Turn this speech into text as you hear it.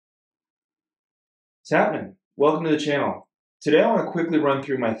sHapnin. Welcome to the channel. Today I want to quickly run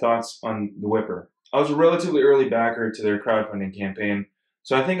through my thoughts on the Whipr. I was a relatively early backer to their crowdfunding campaign,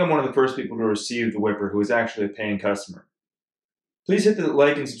 so I think I'm one of the first people to receive the Whipr who is actually a paying customer. Please hit the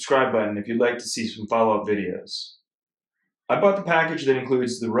like and subscribe button if you'd like to see some follow-up videos. I bought the package that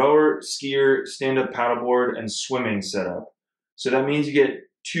includes the rower, skier, stand-up paddleboard, and swimming setup. So that means you get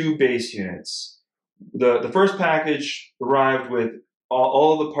 2 base units. The first package arrived with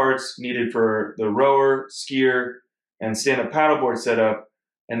all of the parts needed for the rower, skier, and stand-up paddleboard setup,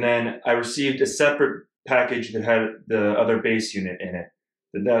 and then I received a separate package that had the other base unit in it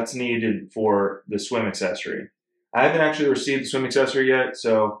that's needed for the swim accessory. I haven't actually received the swim accessory yet,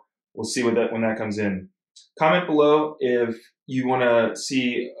 so we'll see when that comes in. Comment below if you want to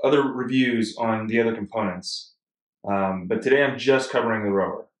see other reviews on the other components. But today I'm just covering the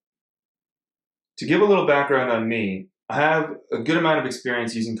rower. To give a little background on me, I have a good amount of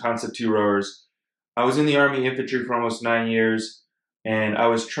experience using Concept 2 rowers. I was in the Army Infantry for almost 9 years, and I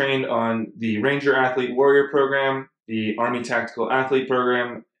was trained on the Ranger Athlete Warrior program, the Army Tactical Athlete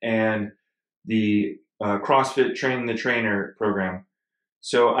program, and the CrossFit Train the Trainer program.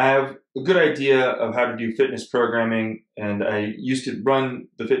 So I have a good idea of how to do fitness programming, and I used to run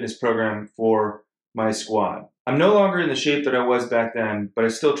the fitness program for my squad. I'm no longer in the shape that I was back then, but I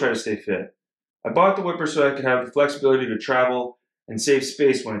still try to stay fit. I bought the Whipr so I could have the flexibility to travel and save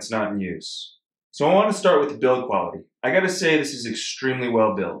space when it's not in use. So I want to start with the build quality. I gotta say this is extremely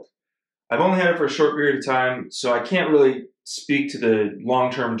well built. I've only had it for a short period of time, so I can't really speak to the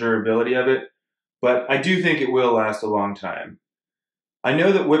long-term durability of it, but I do think it will last a long time. I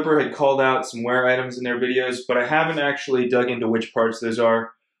know that Whipr had called out some wear items in their videos, but I haven't actually dug into which parts those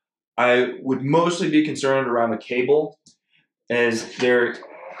are. I would mostly be concerned around the cable, as there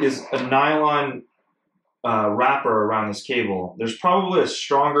is a nylon wrapper around this cable. There's probably a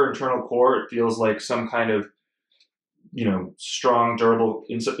stronger internal core. It feels like some kind of, strong, durable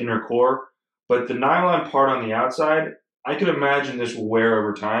inner core. But the nylon part on the outside, I could imagine this will wear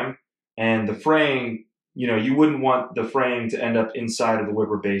over time. And the frame, you wouldn't want the frame to end up inside of the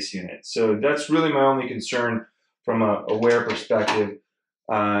Whipr base unit. So that's really my only concern from a wear perspective.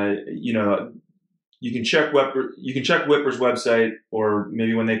 You can check Whipr's website, or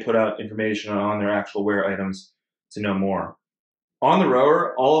maybe when they put out information on their actual wear items to know more. On the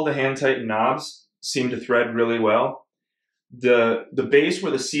rower, all of the hand-tightened knobs seem to thread really well. The base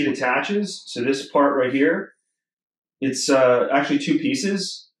where the seat attaches, so this part right here, it's actually 2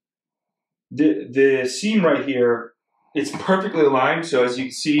 pieces. The seam right here, it's perfectly aligned. So as you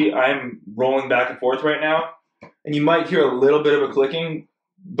can see, I'm rolling back and forth right now, and you might hear a little bit of a clicking,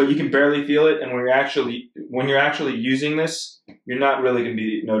 but you can barely feel it. And when you're actually using this, you're not really going to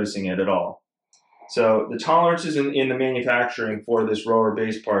be noticing it at all. So the tolerances in the manufacturing for this rower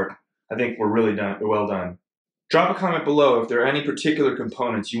base part, I think were really well done. Drop a comment below if there are any particular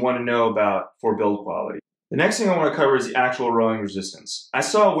components you want to know about for build quality. The next thing I want to cover is the actual rowing resistance. I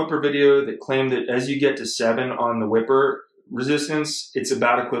saw a Whipr video that claimed that as you get to 7 on the Whipr resistance, it's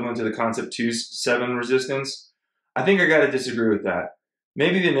about equivalent to the Concept 2's 7 resistance. I think I got to disagree with that.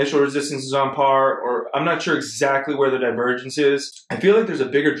 Maybe the initial resistance is on par, or I'm not sure exactly where the divergence is. I feel like there's a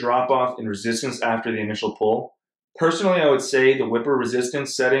bigger drop-off in resistance after the initial pull. Personally, I would say the Whipr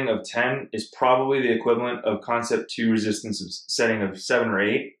resistance setting of 10 is probably the equivalent of Concept 2 resistance setting of 7 or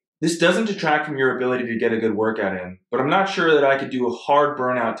 8. This doesn't detract from your ability to get a good workout in, but I'm not sure that I could do hard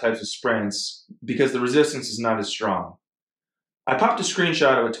burnout types of sprints because the resistance is not as strong. I popped a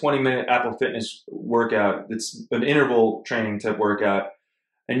screenshot of a 20-minute Apple Fitness workout that's an interval training type workout,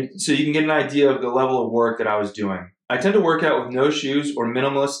 and so you can get an idea of the level of work that I was doing. I tend to work out with no shoes or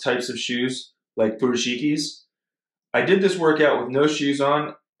minimalist types of shoes like furoshikis. I did this workout with no shoes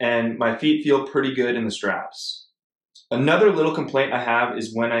on, and my feet feel pretty good in the straps. Another little complaint I have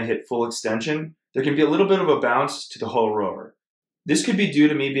is when I hit full extension, there can be a little bit of a bounce to the whole rower. This could be due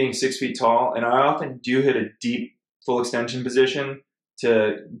to me being 6 feet tall, and I often do hit a deep full extension position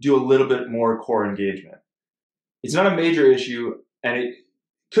to do a little bit more core engagement. It's not a major issue, and it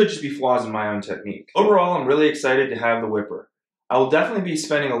could just be flaws in my own technique. Overall, I'm really excited to have the Whipr. I will definitely be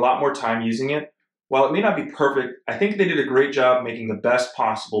spending a lot more time using it. While it may not be perfect, I think they did a great job making the best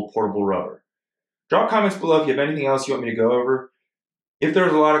possible portable rower. Drop comments below if you have anything else you want me to go over. If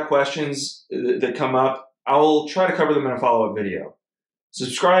there's a lot of questions that come up, I will try to cover them in a follow-up video.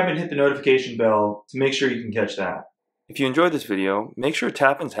 Subscribe and hit the notification bell to make sure you can catch that. If you enjoyed this video, make sure to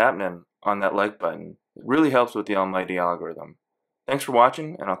tap in sHapnin on that like button. It really helps with the almighty algorithm. Thanks for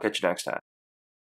watching, and I'll catch you next time.